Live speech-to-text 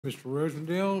Mr.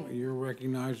 Rosendale, you're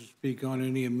recognized to speak on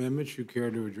any amendments you care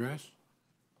to address.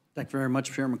 Thank you very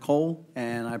much, Chairman Cole,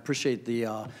 and I appreciate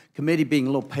the committee being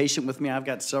a little patient with me. I've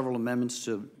got several amendments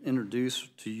to introduce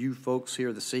to you folks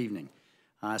here this evening.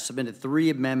 I submitted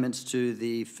 3 amendments to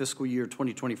the fiscal year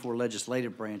 2024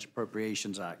 Legislative Branch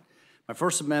Appropriations Act. My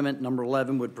first amendment, number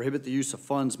 11, would prohibit the use of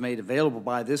funds made available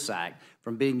by this act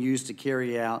from being used to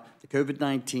carry out the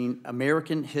COVID-19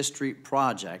 American History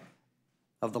Project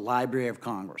of the Library of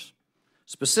Congress.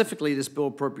 Specifically, this bill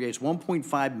appropriates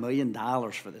 $1.5 million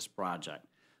for this project.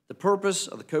 The purpose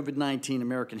of the COVID-19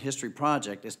 American History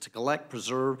Project is to collect,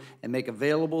 preserve, and make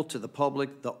available to the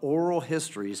public the oral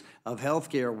histories of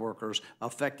healthcare workers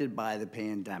affected by the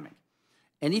pandemic.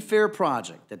 Any fair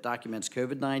project that documents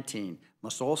COVID-19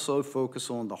 must also focus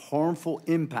on the harmful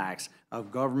impacts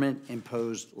of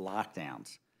government-imposed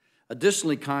lockdowns.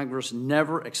 Additionally, Congress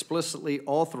never explicitly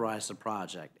authorized the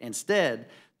project. Instead,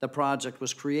 the project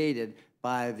was created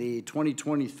by the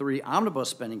 2023 omnibus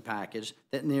spending package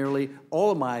that nearly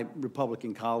all of my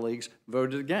Republican colleagues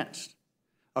voted against.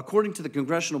 According to the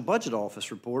Congressional Budget Office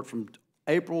report from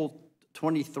April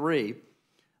 23,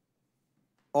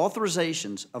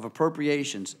 authorizations of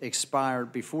appropriations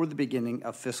expired before the beginning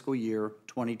of fiscal year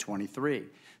 2023.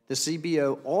 The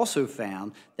CBO also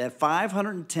found that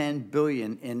 $510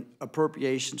 billion in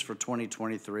appropriations for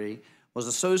 2023 was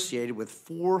associated with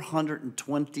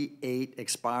 428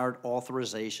 expired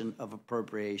authorization of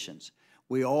appropriations.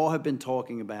 We all have been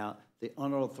talking about the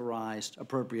unauthorized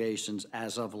appropriations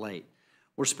as of late.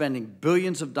 We're spending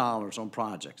billions of dollars on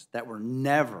projects that were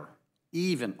never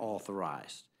even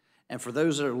authorized. And for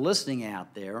those that are listening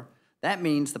out there, that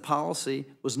means the policy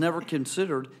was never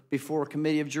considered before a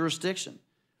committee of jurisdiction.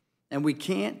 And we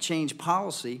can't change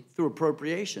policy through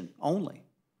appropriation only.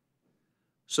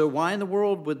 So why in the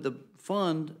world would the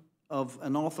fund of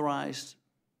an authorized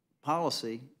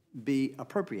policy be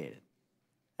appropriated?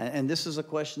 And this is a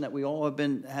question that we all have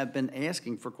been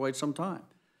asking for quite some time.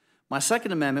 My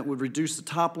second amendment would reduce the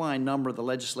top line number of the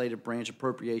Legislative Branch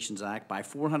Appropriations Act by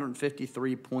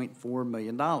 $453.4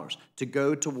 million to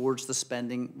go towards the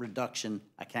spending reduction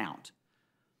account.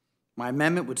 My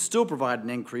amendment would still provide an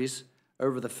increase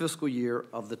over the fiscal year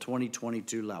of the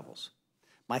 2022 levels.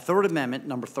 My third amendment,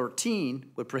 number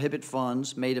 13, would prohibit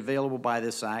funds made available by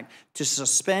this act to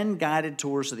suspend guided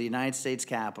tours of the United States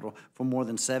Capitol for more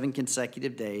than 7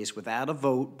 consecutive days without a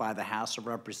vote by the House of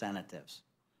Representatives.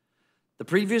 The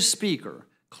previous speaker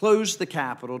closed the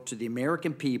Capitol to the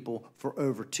American people for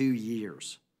over 2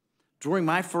 years. During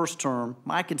my first term,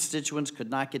 my constituents could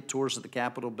not get tours of the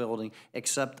Capitol building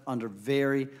except under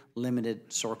very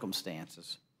limited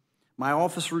circumstances. My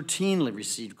office routinely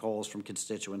received calls from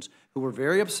constituents who were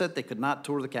very upset they could not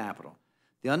tour the Capitol.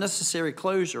 The unnecessary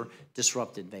closure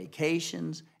disrupted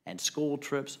vacations and school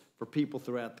trips for people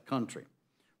throughout the country.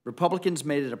 Republicans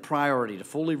made it a priority to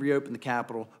fully reopen the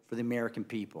Capitol for the American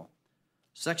people.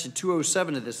 Section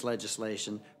 207 of this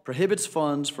legislation prohibits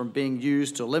funds from being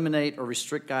used to eliminate or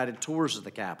restrict guided tours of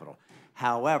the Capitol.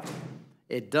 However,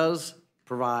 it does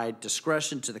provide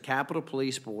discretion to the Capitol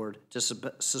Police Board to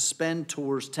suspend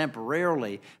tours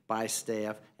temporarily by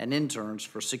staff and interns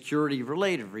for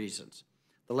security-related reasons.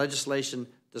 The legislation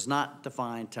does not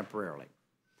define temporarily.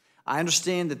 I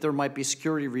understand that there might be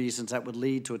security reasons that would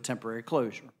lead to a temporary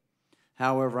closure.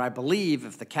 However, I believe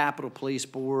if the Capitol Police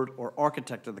Board or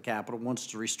architect of the Capitol wants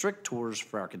to restrict tours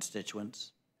for our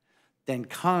constituents, then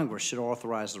Congress should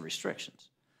authorize the restrictions.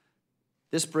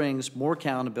 This brings more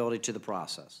accountability to the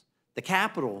process. The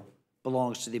Capitol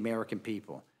belongs to the American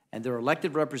people, and their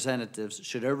elected representatives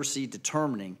should oversee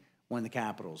determining when the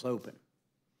Capitol is open.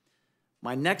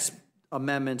 My next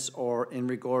amendments are in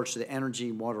regards to the energy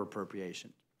and water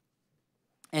appropriation.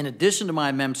 In addition to my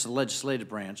amendments to the legislative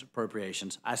branch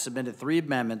appropriations, I submitted 3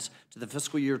 amendments to the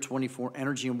fiscal year 24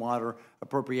 Energy and Water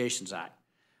Appropriations Act.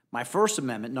 My first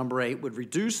amendment, number 8, would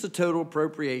reduce the total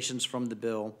appropriations from the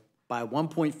bill by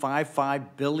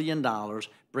 $1.55 billion,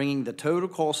 bringing the total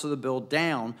cost of the bill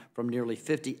down from nearly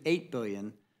 $58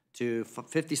 billion to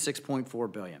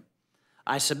 $56.4 billion.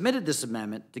 I submitted this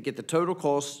amendment to get the total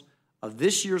cost of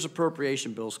this year's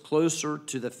appropriation bills closer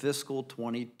to the fiscal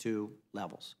 22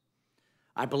 levels.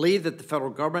 I believe that the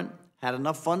federal government had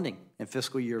enough funding in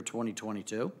fiscal year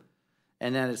 2022,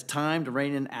 and that it's time to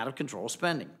rein in out-of-control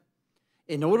spending.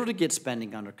 In order to get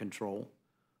spending under control,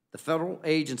 the federal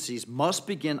agencies must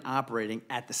begin operating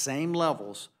at the same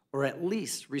levels or at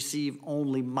least receive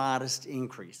only modest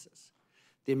increases.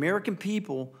 The American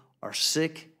people are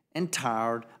sick and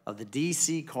tired of the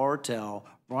D.C. cartel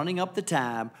running up the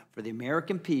tab for the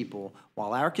American people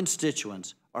while our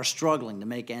constituents are struggling to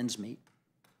make ends meet.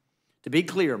 To be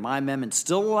clear, my amendment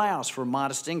still allows for a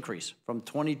modest increase from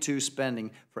 22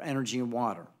 spending for energy and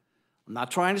water. I'm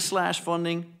not trying to slash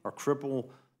funding or cripple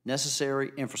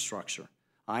necessary infrastructure.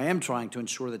 I am trying to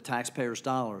ensure that taxpayers'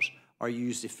 dollars are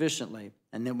used efficiently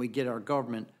and then we get our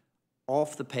government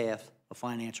off the path of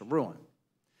financial ruin.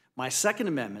 My second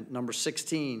amendment, number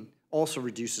 16, also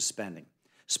reduces spending.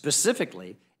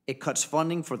 Specifically, it cuts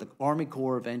funding for the Army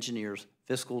Corps of Engineers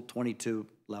fiscal 22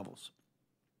 levels.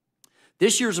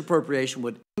 This year's appropriation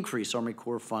would increase Army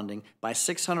Corps funding by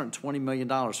 $620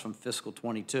 million from fiscal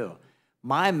 22.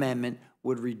 My amendment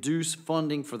would reduce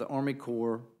funding for the Army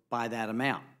Corps by that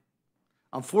amount.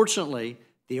 Unfortunately,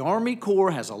 the Army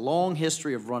Corps has a long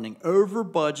history of running over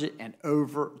budget and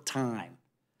over time.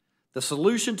 The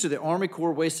solution to the Army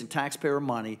Corps wasting taxpayer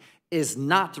money is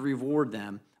not to reward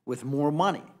them with more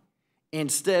money.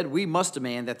 Instead, we must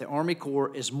demand that the Army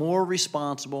Corps is more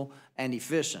responsible and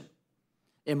efficient.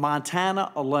 In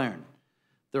Montana alone,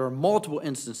 there are multiple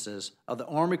instances of the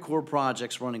Army Corps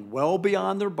projects running well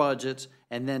beyond their budgets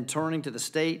and then turning to the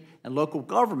state and local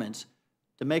governments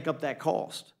to make up that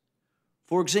cost.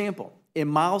 For example, in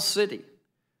Miles City,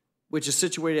 which is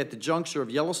situated at the juncture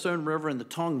of Yellowstone River and the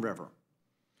Tongue River,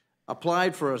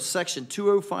 applied for a Section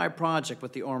 205 project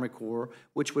with the Army Corps,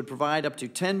 which would provide up to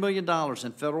 $10 million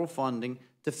in federal funding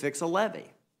to fix a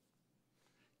levee.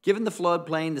 Given the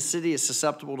floodplain, the city is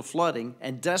susceptible to flooding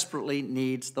and desperately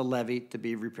needs the levee to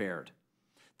be repaired.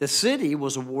 The city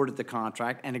was awarded the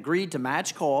contract and agreed to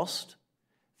match cost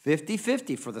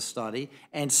 50-50 for the study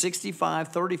and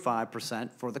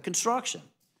 65-35% for the construction.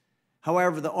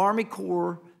 However, the Army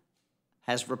Corps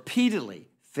has repeatedly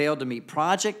failed to meet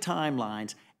project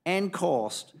timelines and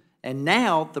cost, and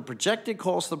now the projected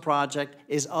cost of the project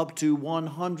is up to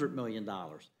 $100 million,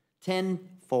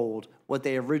 tenfold what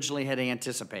they originally had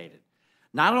anticipated.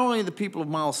 Not only are the people of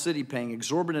Miles City paying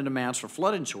exorbitant amounts for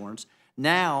flood insurance,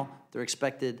 now they're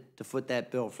expected to foot that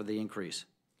bill for the increase.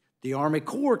 The Army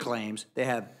Corps claims they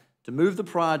have to move the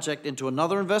project into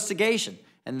another investigation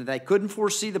and that they couldn't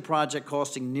foresee the project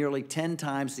costing nearly 10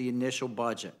 times the initial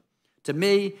budget. To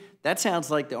me, that sounds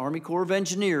like the Army Corps of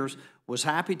Engineers was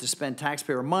happy to spend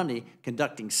taxpayer money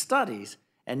conducting studies,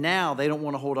 and now they don't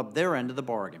want to hold up their end of the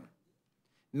bargain.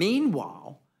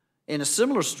 Meanwhile, in a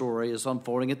similar story is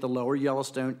unfolding at the Lower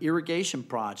Yellowstone Irrigation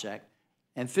Project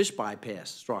and fish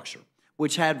bypass structure,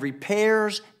 which had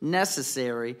repairs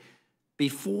necessary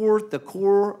before the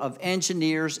Corps of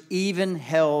Engineers even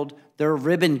held their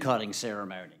ribbon-cutting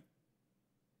ceremony.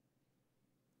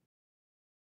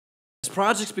 As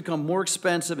projects become more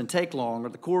expensive and take longer,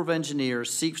 the Corps of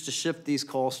Engineers seeks to shift these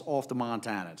costs off to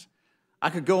Montanans.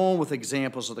 I could go on with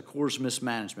examples of the Corps'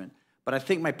 mismanagement, but I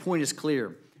think my point is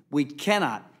clear. We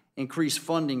cannot increase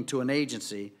funding to an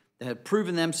agency that have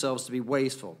proven themselves to be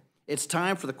wasteful. It's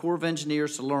time for the Corps of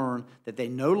Engineers to learn that they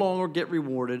no longer get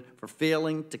rewarded for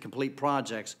failing to complete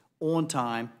projects on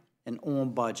time and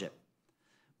on budget.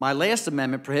 My last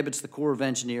amendment prohibits the Corps of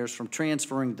Engineers from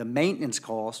transferring the maintenance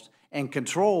cost and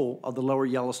control of the Lower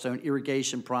Yellowstone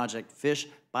Irrigation Project fish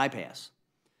bypass.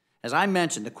 As I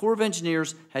mentioned, the Corps of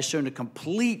Engineers has shown a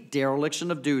complete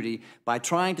dereliction of duty by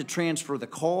trying to transfer the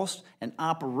cost and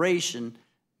operation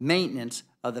maintenance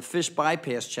of the fish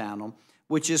bypass channel,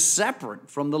 which is separate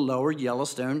from the Lower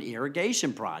Yellowstone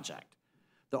Irrigation Project.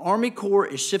 The Army Corps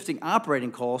is shifting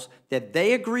operating costs that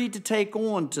they agreed to take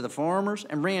on to the farmers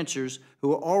and ranchers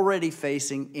who are already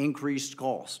facing increased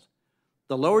costs.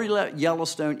 The Lower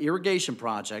Yellowstone Irrigation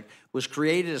Project was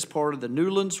created as part of the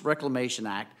Newlands Reclamation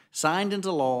Act, signed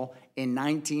into law in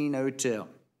 1902.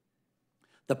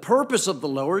 The purpose of the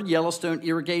Lower Yellowstone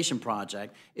Irrigation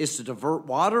Project is to divert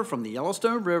water from the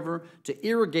Yellowstone River to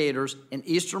irrigators in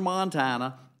eastern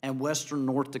Montana and western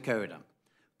North Dakota.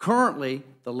 Currently,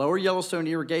 the Lower Yellowstone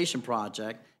Irrigation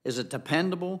Project is a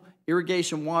dependable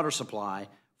irrigation water supply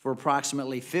for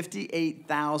approximately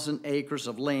 58,000 acres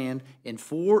of land in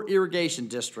 4 irrigation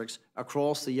districts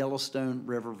across the Yellowstone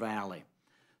River Valley.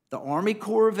 The Army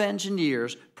Corps of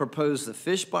Engineers proposed the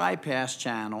fish bypass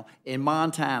channel in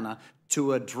Montana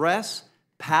to address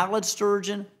pallid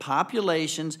sturgeon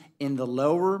populations in the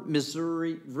lower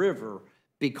Missouri River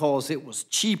because it was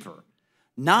cheaper,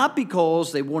 not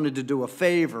because they wanted to do a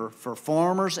favor for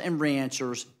farmers and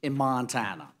ranchers in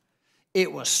Montana.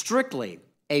 It was strictly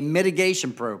a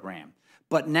mitigation program,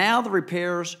 but now the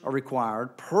repairs are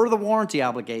required per the warranty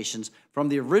obligations from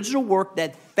the original work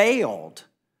that failed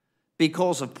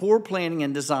because of poor planning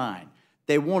and design.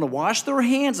 They want to wash their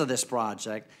hands of this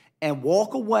project and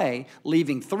walk away,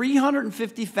 leaving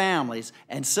 350 families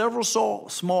and several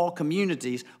small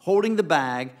communities holding the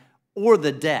bag or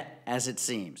the debt, as it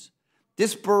seems.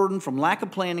 This burden from lack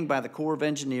of planning by the Corps of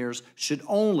Engineers should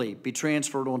only be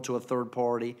transferred onto a third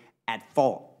party at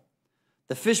fault.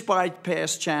 The fish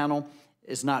bypass channel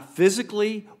is not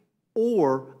physically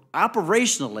or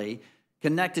operationally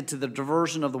connected to the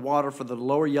diversion of the water for the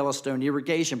Lower Yellowstone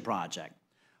irrigation project.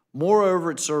 Moreover,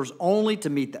 it serves only to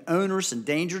meet the Onerous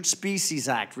Endangered Species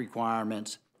Act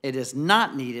requirements. It is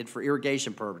not needed for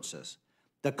irrigation purposes.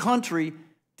 The country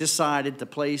decided to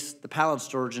place the pallid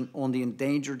sturgeon on the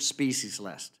endangered species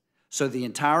list, so the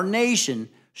entire nation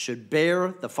should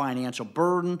bear the financial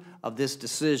burden of this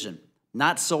decision,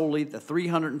 not solely the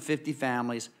 350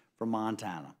 families from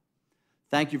Montana.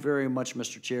 Thank you very much,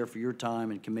 Mr. Chair, for your time,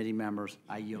 and committee members.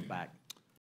 I yield back.